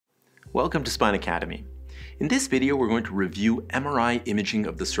Welcome to Spine Academy. In this video, we're going to review MRI imaging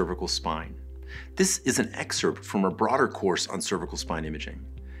of the cervical spine. This is an excerpt from a broader course on cervical spine imaging.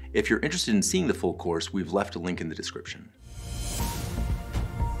 If you're interested in seeing the full course, we've left a link in the description.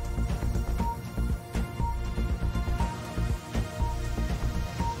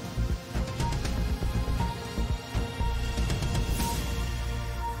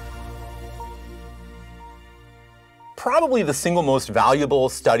 Probably the single most valuable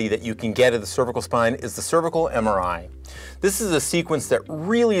study that you can get of the cervical spine is the cervical MRI. This is a sequence that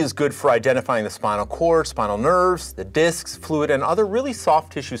really is good for identifying the spinal cord, spinal nerves, the discs, fluid, and other really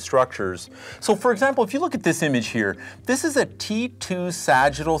soft tissue structures. So for example, if you look at this image here, this is a T2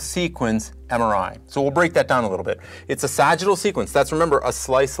 sagittal sequence MRI. So we'll break that down a little bit. It's a sagittal sequence. That's, remember, a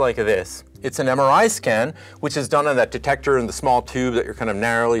slice like this. It's an MRI scan, which is done on that detector in the small tube that you're kind of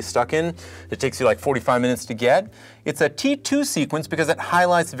narrowly stuck in. It takes you like 45 minutes to get. It's a T2 sequence because it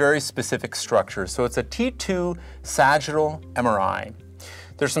highlights very specific structures. So it's a T2 sagittal MRI.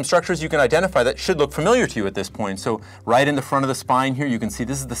 There's some structures you can identify that should look familiar to you at this point. So right in the front of the spine here, you can see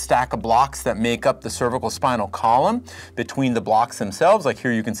this is the stack of blocks that make up the cervical spinal column. Between the blocks themselves, like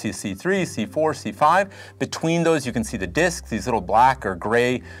here you can see C3, C4, C5. Between those you can see the discs, these little black or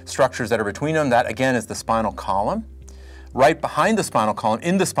gray structures that are between them. That again is the spinal column. Right behind the spinal column,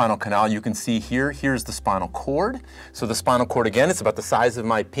 in the spinal canal, you can see here's the spinal cord. So the spinal cord, again, it's about the size of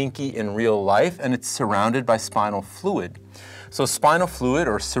my pinky in real life, and it's surrounded by spinal fluid. So spinal fluid,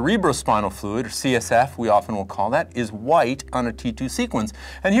 or cerebrospinal fluid, or CSF, we often will call that, is white on a T2 sequence.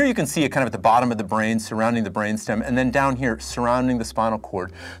 And here you can see it kind of at the bottom of the brain, surrounding the brainstem, and then down here, surrounding the spinal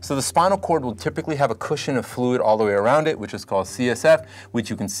cord. So the spinal cord will typically have a cushion of fluid all the way around it, which is called CSF, which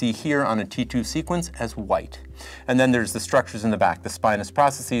you can see here on a T2 sequence as white. And then there's the structures in the back, the spinous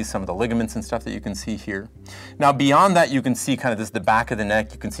processes, some of the ligaments and stuff that you can see here. Now beyond that, you can see kind of this, the back of the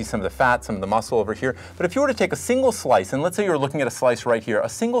neck, you can see some of the fat, some of the muscle over here. But if you were to take a single slice, and let's say you were looking at a slice right here, a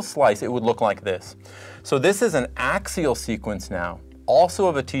single slice, it would look like this. So this is an axial sequence now, also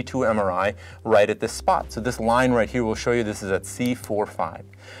of a T2 MRI, right at this spot. So this line right here will show you this is at C45.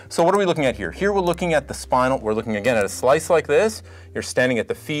 So what are we looking at here? Here we're looking at the spinal, we're looking again at a slice like this. You're standing at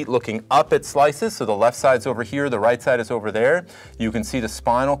the feet looking up at slices, so the left side's over here, the right side is over there. You can see the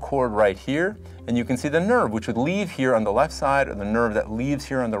spinal cord right here, and you can see the nerve, which would leave here on the left side, or the nerve that leaves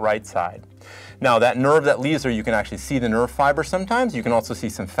here on the right side. Now that nerve that leaves there, you can actually see the nerve fiber sometimes. You can also see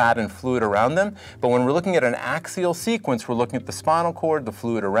some fat and fluid around them. But when we're looking at an axial sequence, we're looking at the spinal cord, the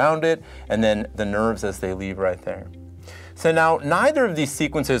fluid around it, and then the nerves as they leave right there. So now, neither of these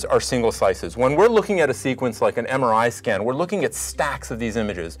sequences are single slices. When we're looking at a sequence like an MRI scan, we're looking at stacks of these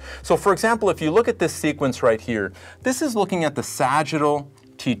images. So for example, if you look at this sequence right here, this is looking at the sagittal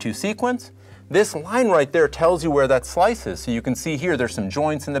T2 sequence. This line right there tells you where that slice is. So you can see here, there's some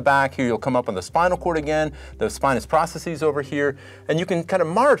joints in the back. Here you'll come up on the spinal cord again, the spinous processes over here, and you can kind of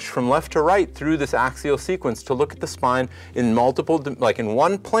march from left to right through this axial sequence to look at the spine in multiple, like in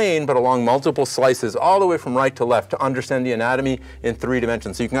one plane, but along multiple slices, all the way from right to left to understand the anatomy in 3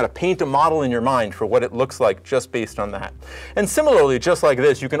 dimensions. So you can kind of paint a model in your mind for what it looks like just based on that. And similarly, just like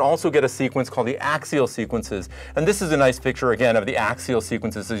this, you can also get a sequence called the axial sequences. And this is a nice picture again of the axial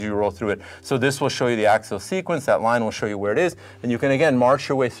sequences as you roll through it. So this will show you the axial sequence, that line will show you where it is, and you can again march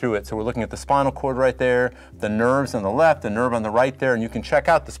your way through it. So we're looking at the spinal cord right there, the nerves on the left, the nerve on the right there, and you can check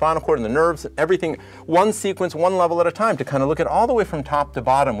out the spinal cord and the nerves, everything, one sequence, one level at a time to kind of look at all the way from top to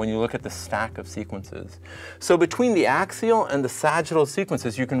bottom when you look at the stack of sequences. So between the axial and the sagittal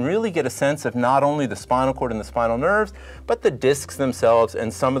sequences, you can really get a sense of not only the spinal cord and the spinal nerves, but the discs themselves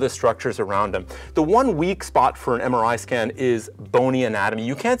and some of the structures around them. The one weak spot for an MRI scan is bony anatomy.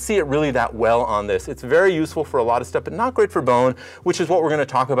 You can't see it really that well on this. It's very useful for a lot of stuff, but not great for bone, which is what we're going to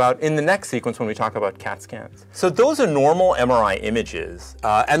talk about in the next sequence when we talk about CAT scans. So those are normal MRI images,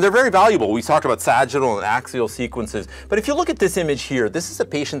 and they're very valuable. We talked about sagittal and axial sequences, but if you look at this image here, this is a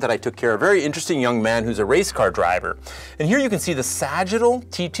patient that I took care of, a very interesting young man who's a race car driver. And here you can see the sagittal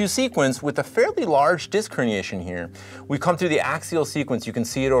T2 sequence with a fairly large disc herniation here. We come through the axial sequence, you can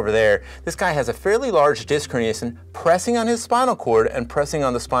see it over there. This guy has a fairly large disc herniation pressing on his spinal cord and pressing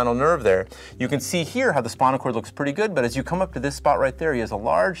on the spinal nerve there. You can see here how the spinal cord looks pretty good, but as you come up to this spot right there, he has a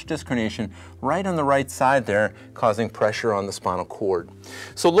large disc herniation right on the right side there, causing pressure on the spinal cord.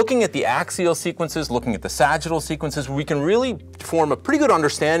 So looking at the axial sequences, looking at the sagittal sequences, we can really form a pretty good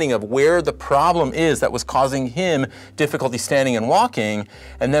understanding of where the problem is that was causing him difficulty standing and walking,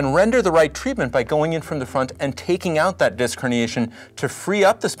 and then render the right treatment by going in from the front and taking out that disc herniation to free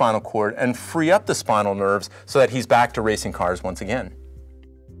up the spinal cord and free up the spinal nerves so that he's back to racing cars once again.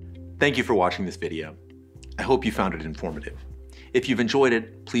 Thank you for watching this video. I hope you found it informative. If you've enjoyed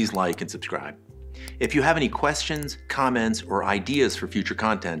it, please like and subscribe. If you have any questions, comments, or ideas for future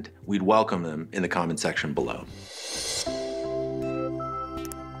content, we'd welcome them in the comment section below.